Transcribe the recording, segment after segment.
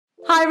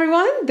Hi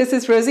everyone, this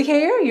is Rosie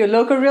here, your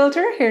local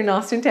realtor here in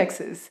Austin,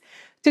 Texas.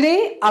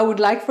 Today, I would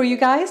like for you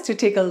guys to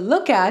take a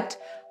look at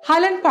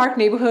Highland Park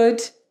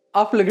Neighborhood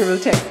of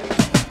Pflugerville, Texas.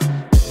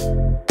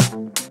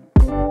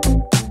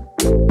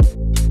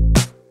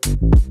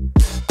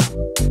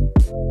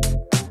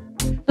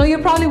 Now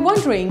you're probably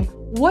wondering,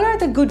 what are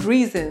the good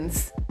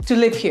reasons to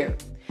live here?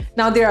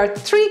 Now there are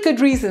 3 good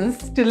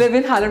reasons to live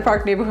in Highland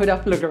Park Neighborhood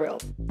of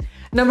Pflugerville.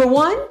 Number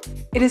 1,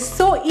 it is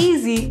so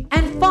easy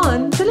and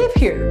fun to live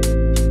here.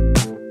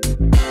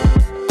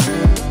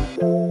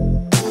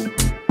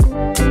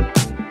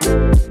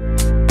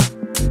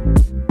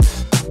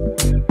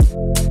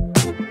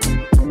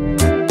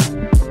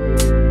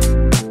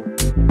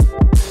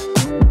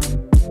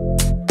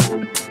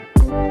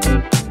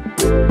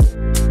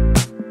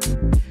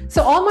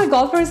 So all my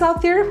golfers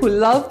out there who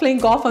love playing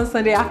golf on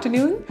Sunday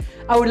afternoon,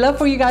 I would love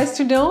for you guys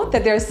to know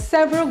that there are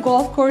several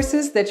golf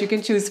courses that you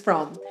can choose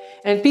from.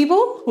 And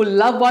people who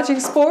love watching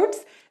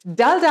sports,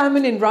 Dell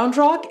Diamond in Round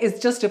Rock is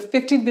just a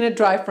 15-minute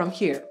drive from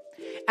here.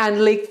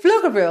 And Lake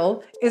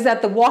Pflugerville is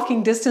at the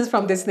walking distance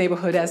from this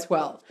neighborhood as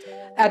well.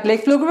 At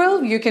Lake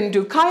Pflugerville, you can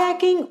do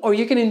kayaking or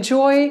you can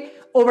enjoy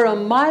over a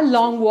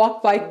mile-long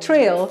walk-bike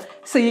trail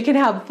so you can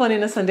have fun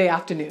in a Sunday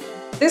afternoon.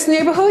 This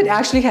neighborhood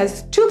actually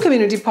has 2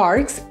 community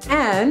parks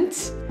and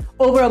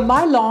over a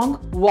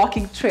mile-long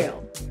walking trail.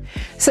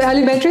 So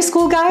elementary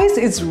school, guys,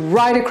 is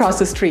right across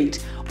the street.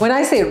 When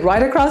I say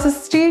right across the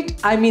street,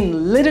 I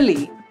mean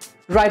literally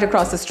right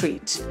across the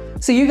street.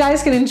 So you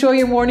guys can enjoy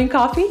your morning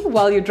coffee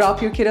while you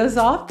drop your kiddos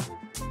off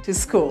to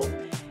school.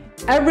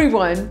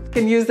 Everyone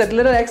can use that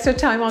little extra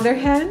time on their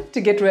hand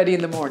to get ready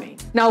in the morning.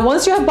 Now,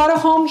 once you have bought a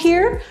home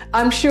here,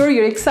 I'm sure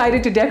you're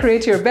excited to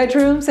decorate your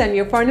bedrooms and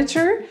your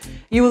furniture.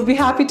 You will be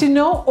happy to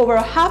know over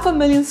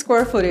 500,000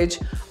 square footage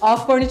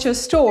of furniture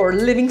store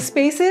living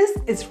spaces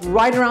is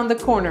right around the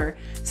corner.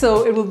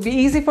 So it will be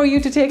easy for you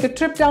to take a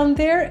trip down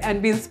there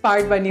and be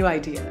inspired by new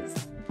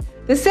ideas.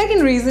 The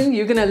second reason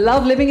you're gonna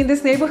love living in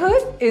this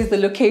neighborhood is the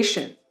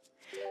location.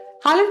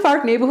 Highland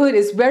Park neighborhood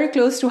is very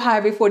close to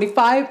Highway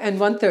 45 and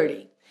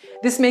 130.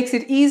 This makes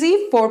it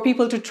easy for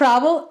people to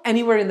travel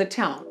anywhere in the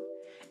town.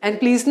 And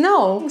please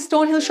know,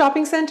 Stonehill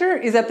Shopping Center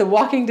is at the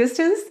walking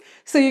distance,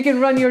 so you can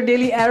run your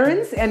daily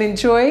errands and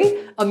enjoy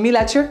a meal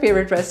at your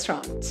favorite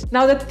restaurant.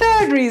 Now, the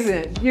third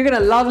reason you're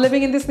gonna love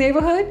living in this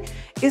neighborhood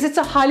is it's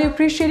a highly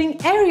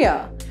appreciating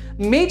area.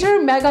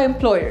 Major mega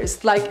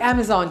employers like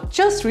Amazon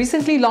just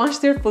recently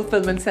launched their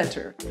fulfillment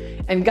center.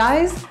 And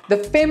guys, the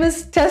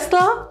famous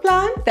Tesla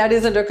plant that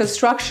is under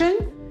construction,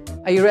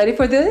 are you ready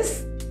for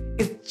this?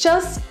 It's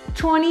just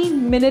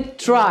 20-minute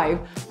drive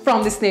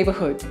from this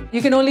neighborhood.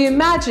 You can only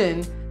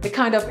imagine the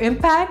kind of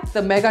impact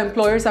the mega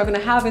employers are going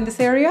to have in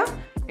this area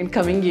in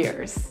coming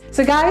years.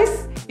 So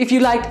guys, if you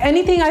liked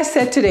anything I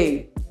said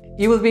today,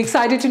 you will be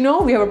excited to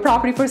know we have a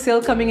property for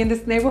sale coming in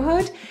this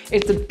neighborhood.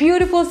 It's a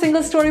beautiful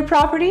single-story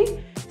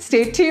property.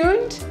 Stay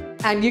tuned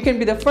and you can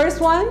be the first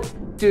one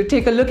to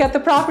take a look at the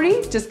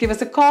property. Just give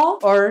us a call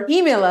or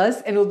email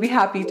us and we'll be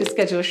happy to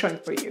schedule a showing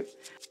for you.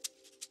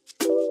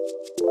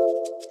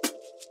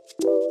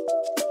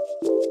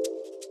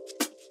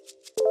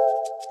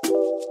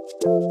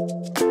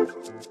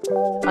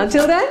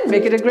 Until then,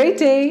 make it a great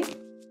day.